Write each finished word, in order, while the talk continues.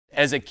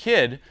As a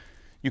kid,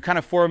 you kind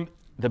of form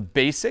the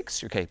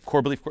basics, okay,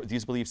 core belief,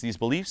 these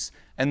beliefs,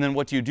 and then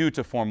what do you do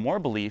to form more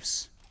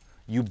beliefs?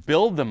 You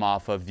build them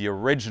off of the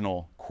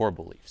original core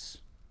beliefs.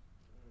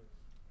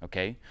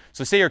 Okay?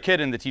 So say you're a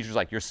kid and the teacher's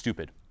like, you're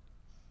stupid.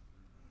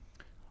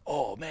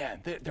 Oh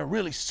man, they're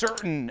really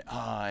certain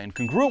and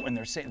congruent when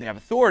they're saying they have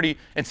authority,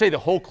 and say the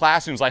whole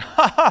classroom's like,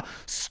 ha ha,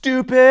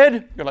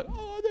 stupid. You're like,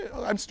 oh,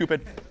 I'm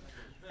stupid.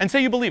 And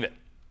say you believe it.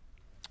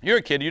 You're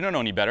a kid, you don't know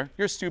any better.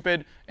 You're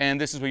stupid,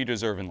 and this is what you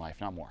deserve in life,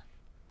 not more.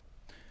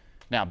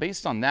 Now,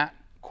 based on that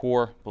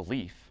core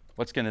belief,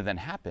 what's going to then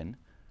happen,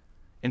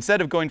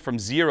 instead of going from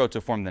 0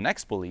 to form the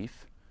next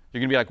belief, you're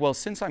going to be like, well,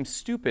 since I'm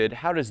stupid,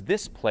 how does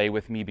this play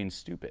with me being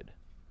stupid?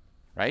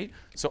 Right?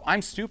 So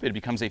I'm stupid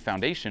becomes a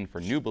foundation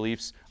for new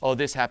beliefs. Oh,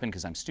 this happened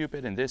because I'm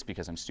stupid, and this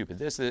because I'm stupid.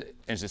 This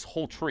is this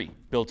whole tree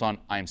built on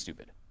I am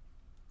stupid.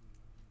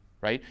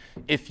 Right?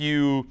 If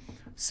you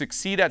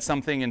succeed at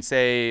something and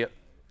say,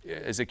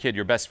 as a kid,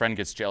 your best friend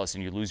gets jealous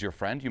and you lose your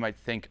friend, you might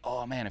think,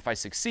 oh man, if I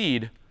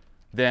succeed,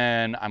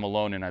 then I'm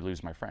alone and I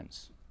lose my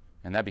friends.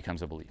 And that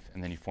becomes a belief.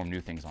 And then you form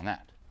new things on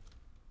that.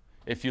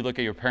 If you look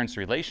at your parents'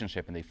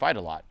 relationship and they fight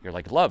a lot, you're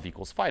like, love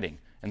equals fighting.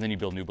 And then you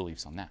build new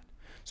beliefs on that.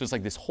 So it's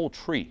like this whole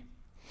tree.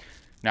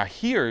 Now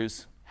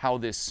here's how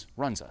this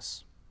runs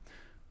us.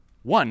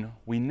 One,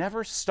 we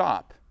never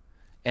stop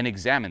and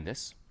examine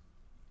this.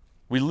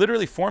 We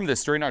literally form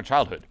this during our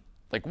childhood.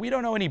 Like, we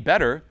don't know any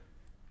better,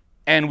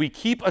 and we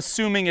keep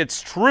assuming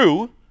it's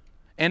true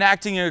and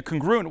acting in a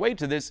congruent way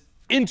to this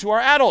into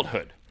our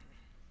adulthood.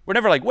 We're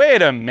never like,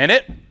 wait a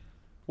minute,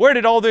 where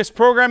did all this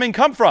programming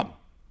come from?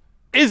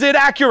 Is it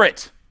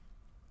accurate?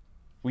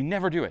 We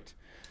never do it.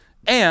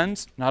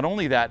 And not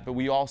only that, but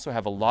we also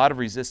have a lot of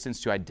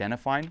resistance to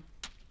identifying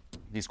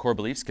these core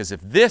beliefs, because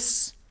if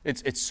this,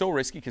 it's so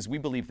risky, because we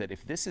believe that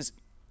if this is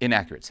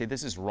inaccurate, say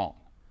this is wrong,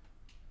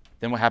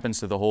 then what happens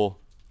to the whole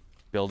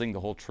building, the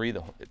whole tree,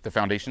 the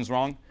foundation's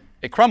wrong?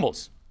 It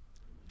crumbles.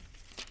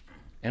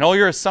 And all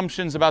your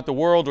assumptions about the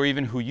world or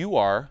even who you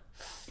are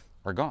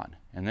gone.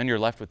 And then you're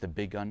left with the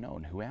big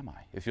unknown. Who am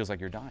I? It feels like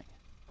you're dying.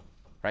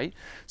 Right?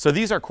 So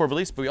these are core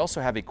beliefs, but we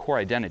also have a core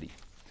identity.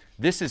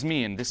 This is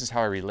me, and this is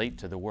how I relate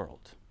to the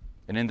world.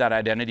 And in that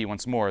identity,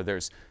 once more,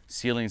 there's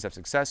ceilings of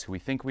success, who we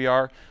think we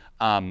are.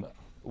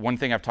 One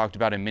thing I've talked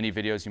about in many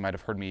videos, you might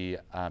have heard me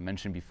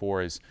mention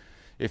before, is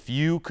if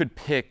you could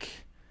pick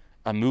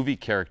a movie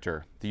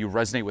character that you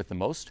resonate with the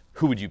most,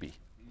 who would you be?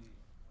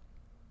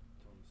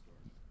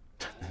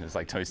 It's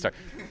like Tony Stark.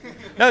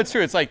 No, it's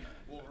true. It's like,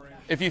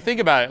 if you think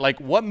about it, like,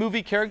 what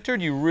movie character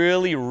do you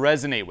really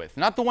resonate with?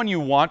 Not the one you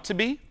want to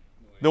be,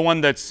 the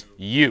one that's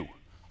you.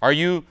 Are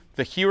you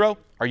the hero?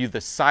 Are you the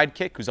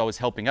sidekick who's always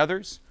helping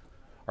others?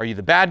 Are you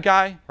the bad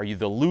guy? Are you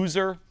the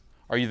loser?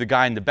 Are you the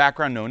guy in the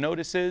background no one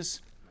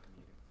notices?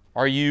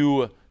 Are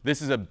you,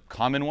 this is a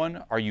common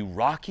one, are you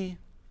Rocky,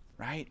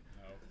 right?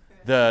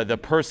 No. The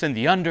person,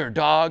 the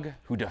underdog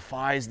who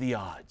defies the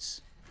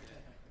odds.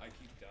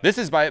 This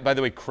is, by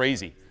the way,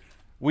 crazy.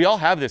 We all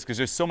have this because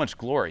there's so much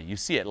glory. You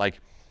see it, like,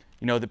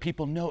 you know, the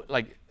people know,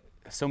 like,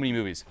 so many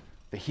movies.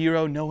 The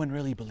hero, no one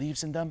really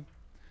believes in them.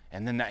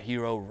 And then that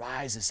hero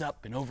rises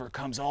up and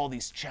overcomes all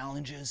these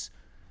challenges.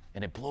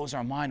 And it blows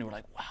our mind. And we're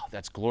like, wow,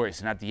 that's glorious.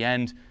 And at the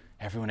end,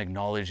 everyone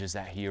acknowledges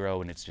that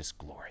hero, and it's just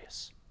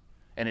glorious.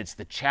 And it's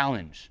the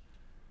challenge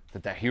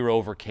that that hero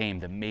overcame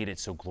that made it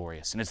so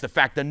glorious. And it's the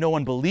fact that no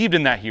one believed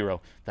in that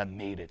hero that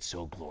made it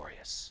so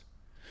glorious.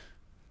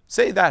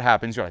 Say that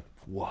happens, you're like,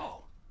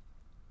 whoa,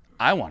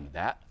 I wanted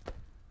that.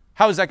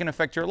 How is that going to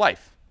affect your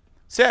life?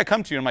 Say I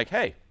come to you and I'm like,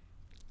 hey,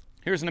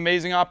 here's an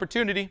amazing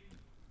opportunity.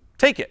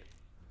 Take it.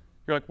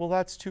 You're like, well,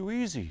 that's too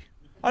easy.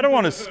 I don't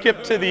want to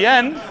skip to the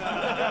end.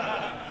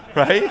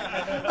 Right?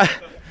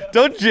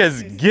 Don't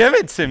just give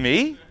it to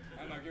me.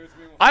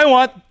 I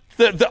want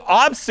the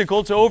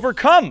obstacle to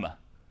overcome.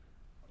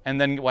 And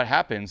then what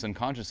happens,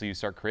 unconsciously, you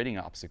start creating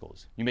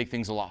obstacles. You make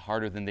things a lot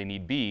harder than they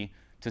need be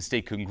to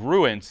stay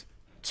congruent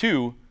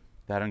to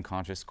that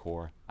unconscious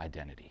core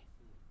identity.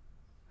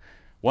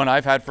 One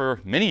I've had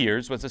for many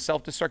years was a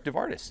self-destructive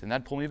artist, and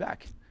that pulled me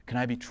back. Can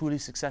I be truly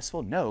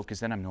successful? No, because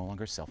then I'm no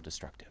longer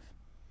self-destructive.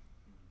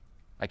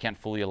 I can't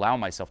fully allow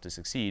myself to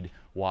succeed.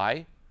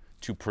 Why?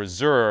 To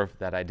preserve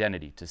that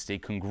identity, to stay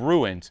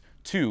congruent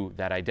to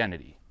that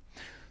identity.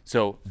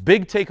 So,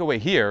 big takeaway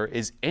here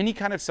is any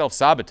kind of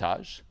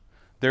self-sabotage,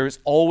 there's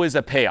always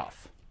a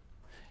payoff.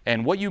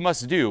 And what you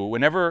must do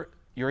whenever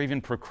you're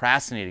even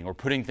procrastinating or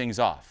putting things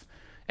off,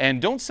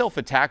 and don't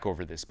self-attack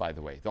over this, by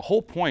the way. The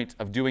whole point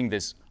of doing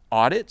this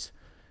audit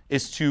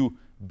is to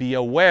be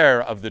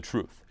aware of the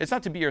truth. It's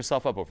not to beat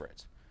yourself up over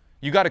it.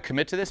 You got to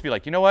commit to this, be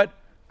like, you know what?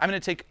 I'm going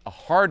to take a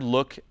hard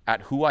look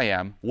at who I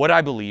am, what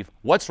I believe,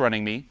 what's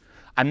running me.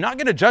 I'm not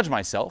going to judge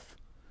myself,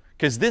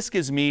 because this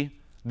gives me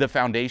the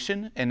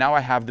foundation, and now I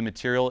have the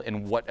material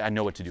and what I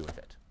know what to do with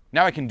it.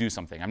 Now I can do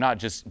something. I'm not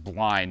just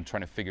blind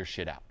trying to figure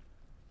shit out.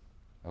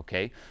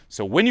 Okay?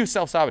 So when you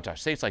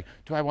self-sabotage, say it's like,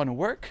 do I want to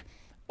work?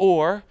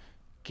 Or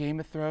Game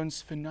of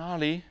Thrones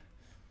finale.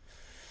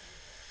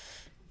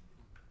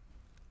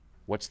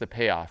 What's the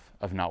payoff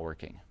of not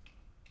working?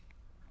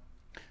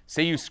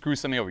 Say you screw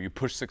something over, you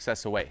push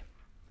success away.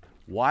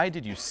 Why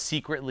did you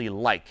secretly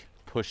like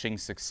pushing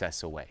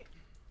success away?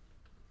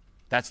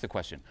 That's the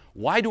question.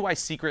 Why do I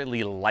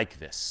secretly like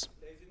this?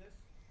 Laziness?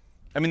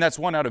 I mean, that's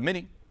one out of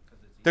many.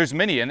 There's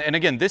many. And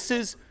again, this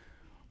is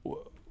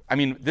what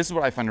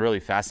I find really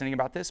fascinating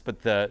about this,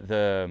 but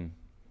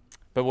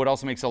but what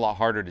also makes it a lot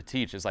harder to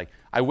teach is like,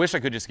 I wish I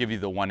could just give you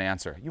the one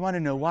answer. You want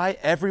to know why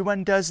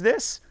everyone does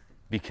this?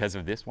 Because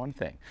of this one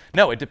thing.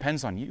 No, it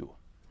depends on you.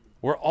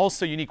 We're all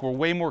so unique. We're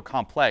way more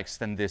complex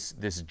than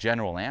this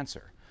general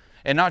answer.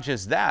 And not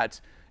just that,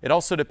 it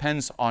also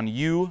depends on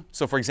you.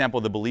 So for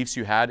example, the beliefs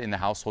you had in the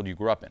household you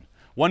grew up in.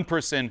 One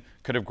person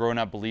could have grown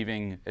up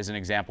believing, as an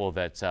example,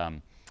 that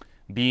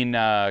being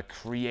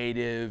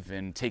creative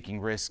and taking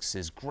risks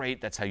is great.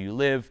 That's how you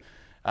live.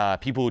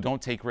 People who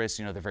don't take risks,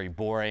 they're very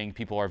boring.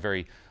 People are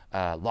very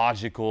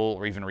logical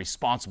or even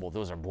responsible.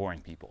 Those are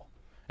boring people.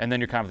 And then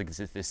you're kind of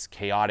like this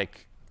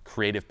chaotic,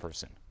 creative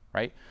person,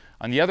 right?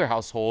 On the other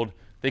household,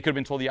 they could have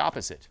been told the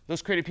opposite.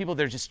 Those creative people,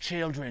 they're just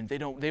children.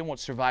 They won't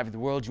survive in the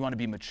world. You want to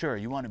be mature.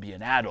 You want to be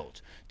an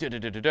adult.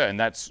 And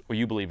that's what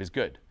you believe is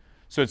good.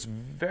 So it's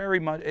very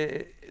much,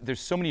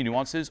 there's so many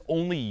nuances.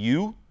 Only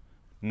you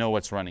know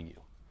what's running you.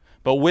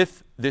 But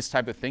with this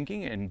type of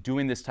thinking and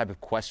doing this type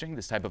of questioning,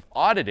 this type of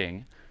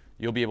auditing,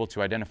 you'll be able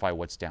to identify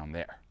what's down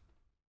there.